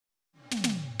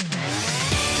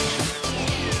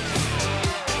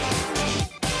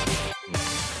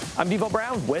I'm Devo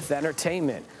Brown with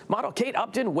entertainment. Model Kate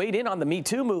Upton weighed in on the Me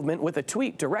Too movement with a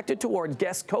tweet directed toward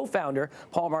Guess co-founder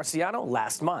Paul Marciano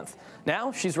last month.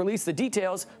 Now she's released the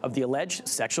details of the alleged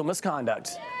sexual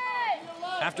misconduct.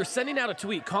 After sending out a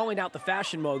tweet calling out the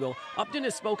fashion mogul, Upton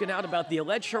has spoken out about the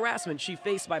alleged harassment she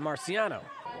faced by Marciano.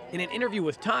 In an interview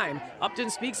with Time, Upton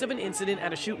speaks of an incident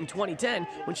at a shoot in 2010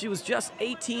 when she was just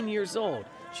 18 years old.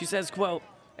 She says, quote,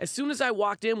 "As soon as I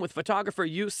walked in with photographer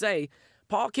Say,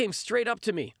 Paul came straight up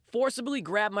to me, forcibly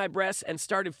grabbed my breasts and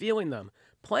started feeling them,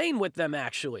 playing with them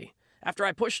actually. After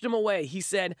I pushed him away, he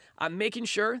said, 'I'm making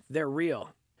sure they're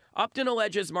real.'" Upton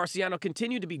alleges Marciano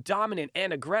continued to be dominant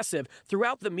and aggressive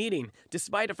throughout the meeting,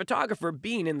 despite a photographer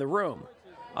being in the room.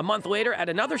 A month later, at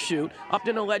another shoot,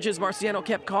 Upton alleges Marciano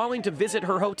kept calling to visit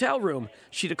her hotel room.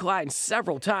 She declined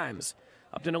several times.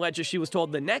 Upton alleges she was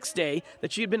told the next day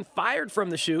that she had been fired from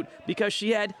the shoot because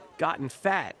she had gotten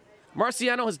fat.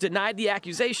 Marciano has denied the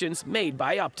accusations made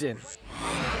by Upton.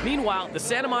 Meanwhile, the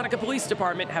Santa Monica Police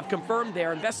Department have confirmed they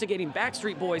are investigating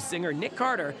Backstreet Boy singer Nick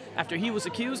Carter after he was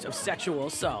accused of sexual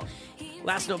assault.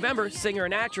 Last November, singer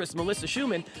and actress Melissa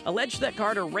Schumann alleged that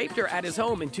Carter raped her at his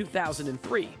home in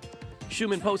 2003.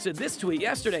 Schumann posted this tweet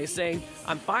yesterday saying,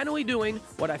 "I'm finally doing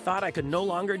what I thought I could no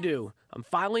longer do. I'm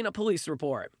filing a police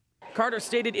report." Carter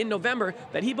stated in November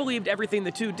that he believed everything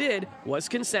the two did was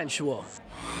consensual.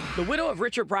 The widow of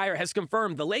Richard Pryor has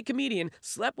confirmed the late comedian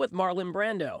slept with Marlon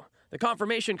Brando. The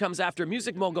confirmation comes after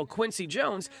music mogul Quincy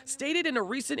Jones stated in a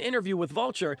recent interview with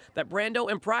Vulture that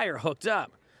Brando and Pryor hooked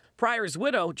up. Pryor's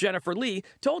widow, Jennifer Lee,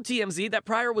 told TMZ that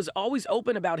Pryor was always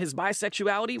open about his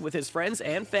bisexuality with his friends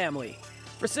and family.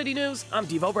 For City News, I'm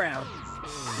Devo Brown.